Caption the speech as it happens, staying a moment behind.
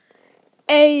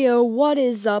Hey yo, what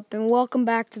is up, and welcome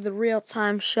back to the Real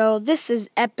Time Show. This is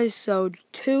episode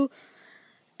 2,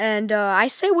 and I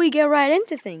say we get right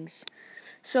into things.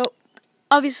 So,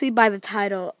 obviously by the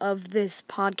title of this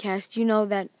podcast, you know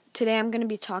that today I'm going to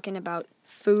be talking about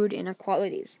food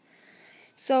inequalities.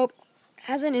 So,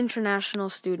 as an international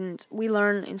student, we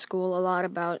learn in school a lot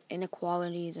about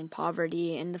inequalities and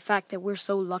poverty, and the fact that we're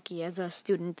so lucky as a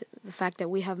student, the fact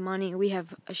that we have money, we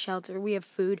have a shelter, we have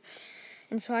food.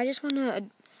 And so I just want to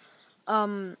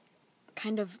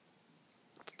kind of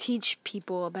teach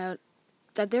people about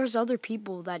that there's other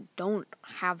people that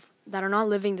that are not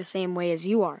living the same way as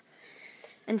you are.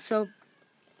 And so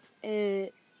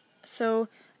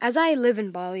as I live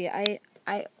in Bali, I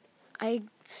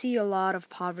see a lot of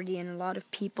poverty and a lot of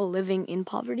people living in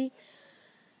poverty.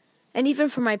 And even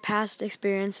from my past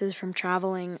experiences from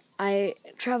traveling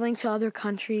to other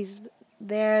countries,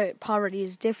 their poverty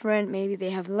is different. Maybe they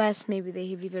have less, maybe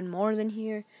they have even more than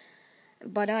here.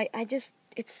 But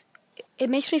it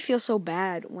makes me feel so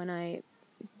bad when I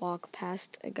walk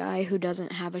past a guy who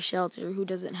doesn't have a shelter, who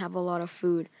doesn't have a lot of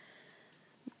food,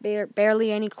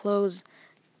 barely any clothes,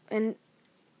 and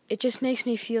it just makes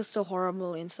me feel so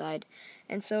horrible inside.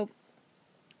 And so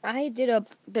I did a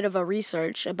bit of a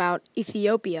research about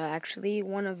Ethiopia, actually,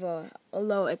 one of a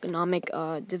low economic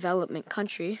development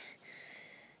country.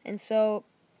 And so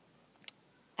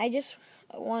I just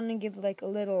want to give like a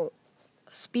little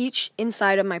speech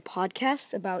inside of my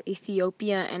podcast about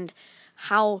Ethiopia and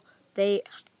how they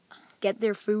get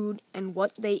their food and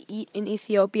what they eat in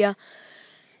Ethiopia.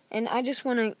 And I just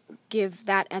want to give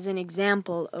that as an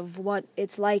example of what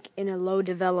it's like in a low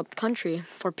developed country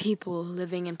for people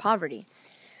living in poverty.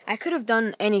 I could have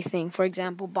done anything. For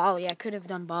example, Bali. I could have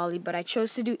done Bali, but I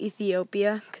chose to do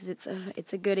Ethiopia because it's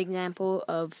a good example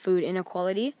of food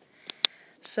inequality.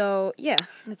 So, yeah,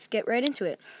 let's get right into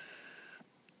it.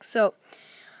 So,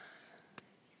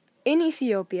 in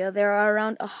Ethiopia, there are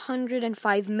around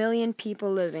 105 million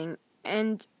people living,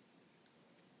 and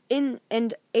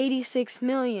 86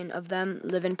 million of them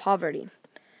live in poverty.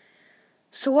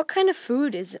 So, what kind of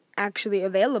food is actually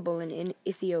available in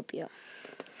Ethiopia?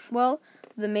 Well,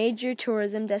 the major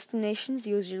tourism destinations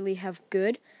usually have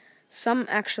good, some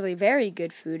actually very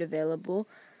good food available,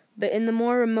 but in the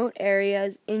more remote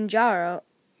areas, injera,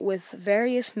 with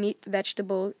various meat,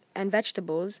 vegetables,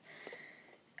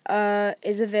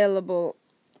 is available.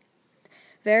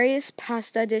 Various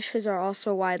pasta dishes are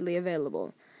also widely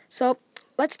available. So,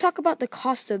 let's talk about the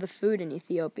cost of the food in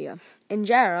Ethiopia.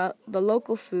 Injera, the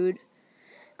local food,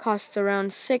 costs around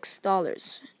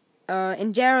 $6.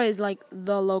 Injera is like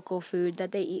the local food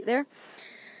that they eat there.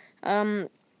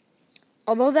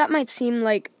 Although that might seem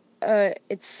like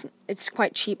it's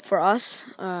quite cheap for us,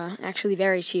 actually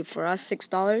very cheap for us,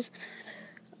 $6.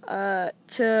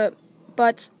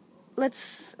 But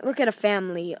let's look at a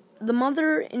family. The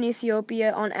mother in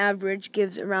Ethiopia, on average,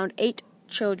 gives around 8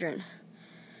 children.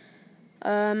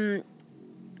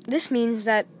 This means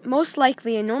that most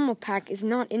likely a normal pack is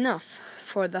not enough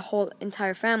for the whole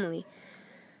entire family.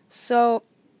 So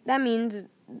that means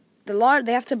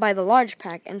they have to buy the large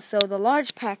pack, and so the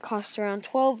large pack costs around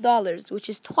 $12, which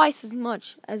is twice as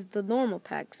much as the normal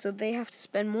pack. So they have to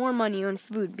spend more money on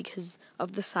food because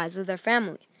of the size of their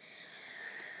family.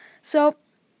 So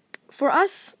for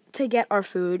us to get our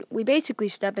food, we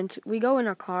basically we go in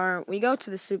our car, we go to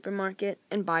the supermarket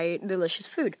and buy delicious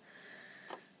food.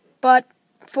 But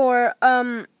for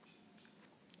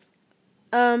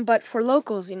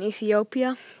locals in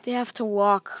Ethiopia, they have to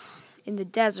walk in the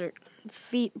desert,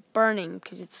 feet burning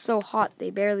because it's so hot.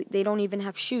 They don't even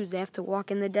have shoes. They have to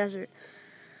walk in the desert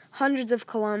hundreds of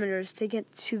kilometers to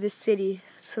get to the city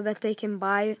so that they can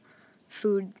buy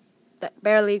food that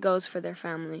barely goes for their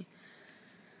family.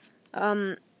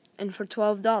 And for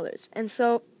 $12. And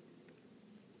so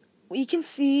we can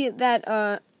see that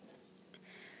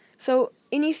so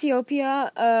in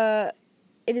Ethiopia,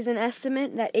 it is an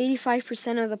estimate that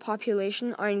 85% of the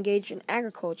population are engaged in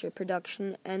agriculture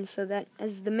production, and so that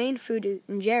as the main food is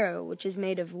injera, which is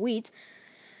made of wheat,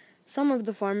 some of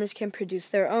the farmers can produce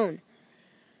their own.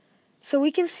 So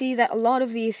we can see that a lot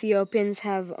of the Ethiopians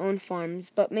have own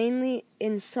farms, but mainly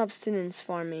in subsistence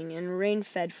farming and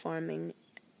rain-fed farming,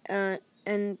 and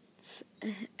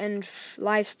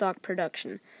livestock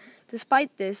production.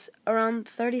 Despite this, around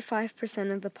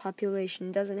 35% of the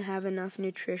population doesn't have enough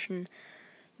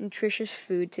nutritious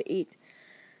food to eat.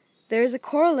 There is a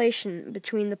correlation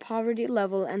between the poverty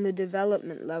level and the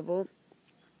development level,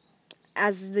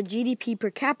 as the GDP per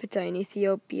capita in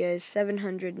Ethiopia is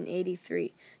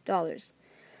 $783.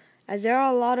 As there are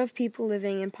a lot of people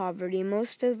living in poverty,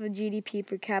 most of the GDP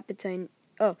per capita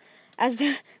as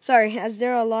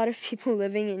there are a lot of people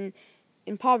living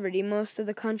in poverty, most of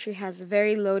the country has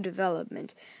very low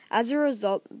development. As a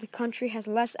result, the country has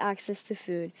less access to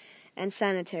food and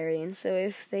sanitary, and so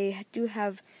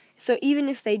even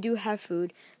if they do have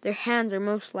food, their hands are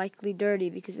most likely dirty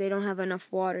because they don't have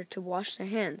enough water to wash their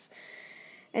hands.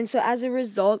 And so as a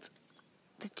result,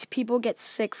 people get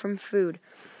sick from food.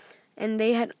 And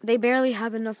they barely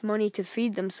have enough money to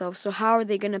feed themselves, so how are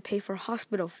they going to pay for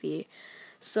hospital fee?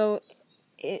 So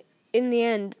in the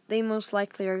end, they most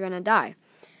likely are going to die.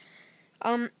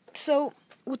 So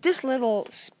with this little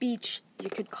speech, you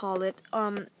could call it,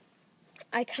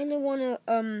 I kind of want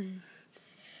to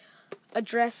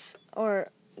address or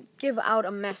give out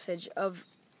a message of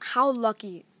how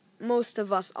lucky most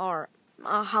of us are,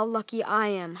 how lucky I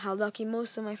am, how lucky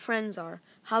most of my friends are,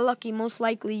 how lucky most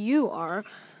likely you are,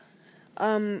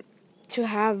 to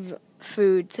have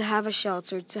food, to have a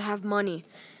shelter, to have money.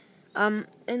 And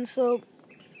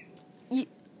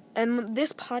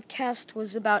this podcast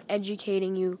was about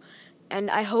educating you,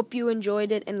 and I hope you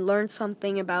enjoyed it and learned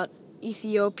something about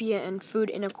Ethiopia and food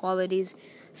inequalities.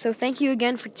 So thank you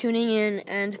again for tuning in,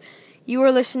 and you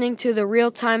are listening to the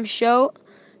Real Time Show,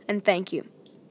 and thank you.